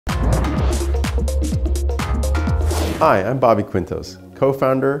Hi, I'm Bobby Quintos,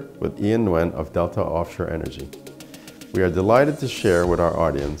 co-founder with Ian Nguyen of Delta Offshore Energy. We are delighted to share with our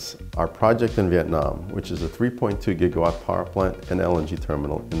audience our project in Vietnam, which is a 3.2 gigawatt power plant and LNG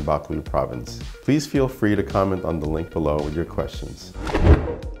terminal in Bac Lieu province. Please feel free to comment on the link below with your questions.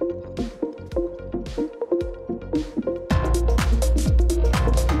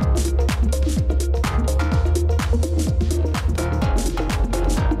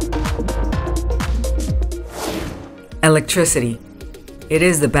 Electricity. It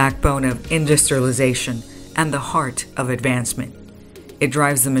is the backbone of industrialization and the heart of advancement. It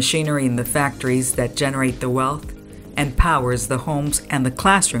drives the machinery in the factories that generate the wealth and powers the homes and the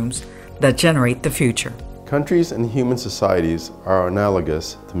classrooms that generate the future. Countries and human societies are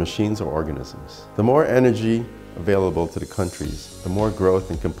analogous to machines or organisms. The more energy available to the countries, the more growth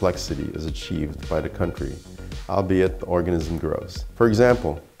and complexity is achieved by the country, albeit the organism grows. For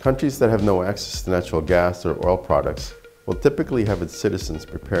example, countries that have no access to natural gas or oil products will typically have its citizens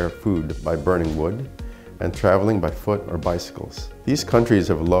prepare food by burning wood and traveling by foot or bicycles. These countries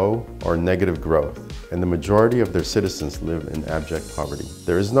have low or negative growth, and the majority of their citizens live in abject poverty.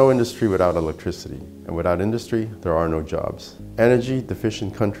 There is no industry without electricity, and without industry, there are no jobs.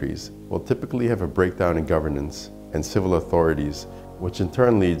 Energy-deficient countries will typically have a breakdown in governance and civil authorities, which in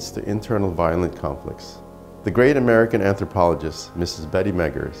turn leads to internal violent conflicts. The great American anthropologist, Mrs. Betty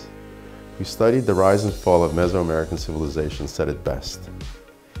Meggers, who studied the rise and fall of Mesoamerican civilization, said it best.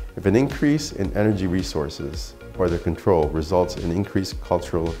 If an increase in energy resources or their control results in increased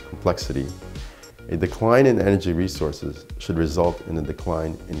cultural complexity, a decline in energy resources should result in a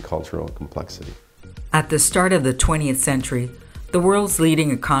decline in cultural complexity. At the start of the 20th century, the world's leading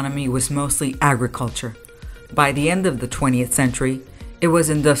economy was mostly agriculture. By the end of the 20th century, it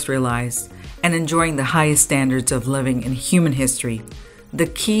was industrialized and enjoying the highest standards of living in human history. The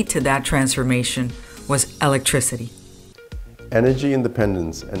key to that transformation was electricity. Energy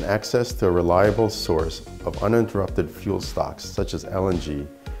independence and access to a reliable source of uninterrupted fuel stocks, such as LNG,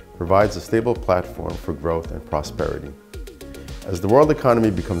 provides a stable platform for growth and prosperity. As the world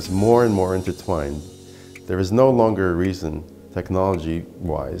economy becomes more and more intertwined, there is no longer a reason,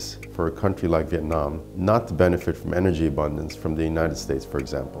 technology-wise, for a country like Vietnam not to benefit from energy abundance from the United States, for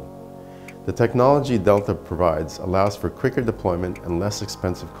example. The technology Delta provides allows for quicker deployment and less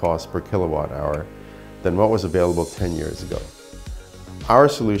expensive cost per kilowatt hour than what was available 10 years ago. Our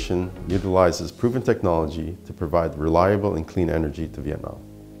solution utilizes proven technology to provide reliable and clean energy to Vietnam.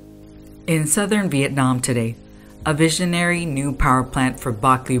 In southern Vietnam today, a visionary new power plant for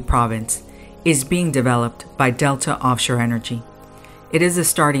Bac Lieu province is being developed by Delta Offshore Energy. It is a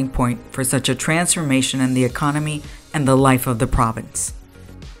starting point for such a transformation in the economy and the life of the province.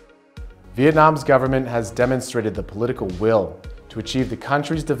 Vietnam's government has demonstrated the political will to achieve the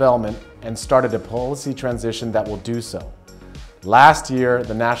country's development and started a policy transition that will do so. Last year,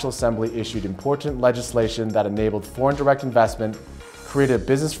 the National Assembly issued important legislation that enabled foreign direct investment, created a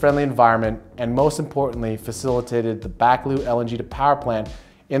business-friendly environment, and most importantly, facilitated the Bac Lieu LNG to power plant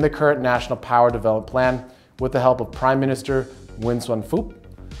in the current National Power Development Plan with the help of Prime Minister Nguyen Phuc.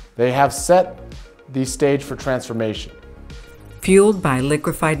 They have set the stage for transformation. Fueled by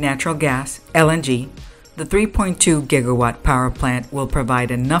liquefied natural gas, LNG, the 3.2 gigawatt power plant will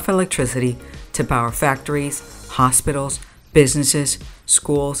provide enough electricity to power factories, hospitals, businesses,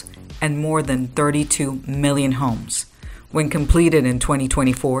 schools, and more than 32 million homes. When completed in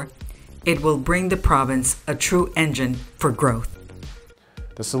 2024, it will bring the province a true engine for growth.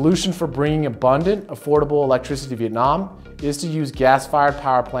 The solution for bringing abundant, affordable electricity to Vietnam is to use gas-fired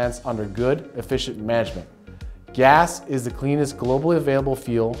power plants under good, efficient management. Gas is the cleanest globally available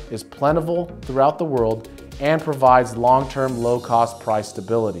fuel, is plentiful throughout the world, and provides long-term low-cost price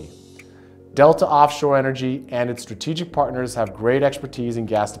stability. Delta Offshore Energy and its strategic partners have great expertise in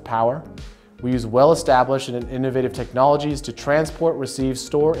gas to power. We use well-established and innovative technologies to transport, receive,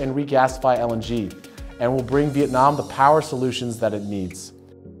 store, and regasify LNG, and will bring Vietnam the power solutions that it needs.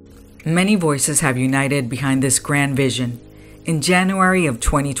 Many voices have united behind this grand vision. In January of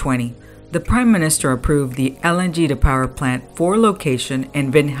 2020, the Prime Minister approved the LNG to power plant for location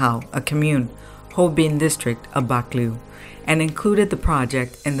in Vinh Hao, a commune, Ho Binh district of Bac Lieu, and included the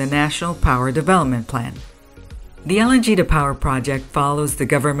project in the National Power Development Plan. The LNG to power project follows the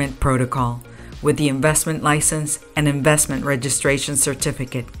government protocol with the investment license and investment registration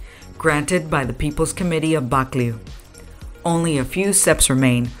certificate granted by the People's Committee of Bac Lieu. Only a few steps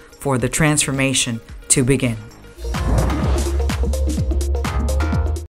remain for the transformation to begin.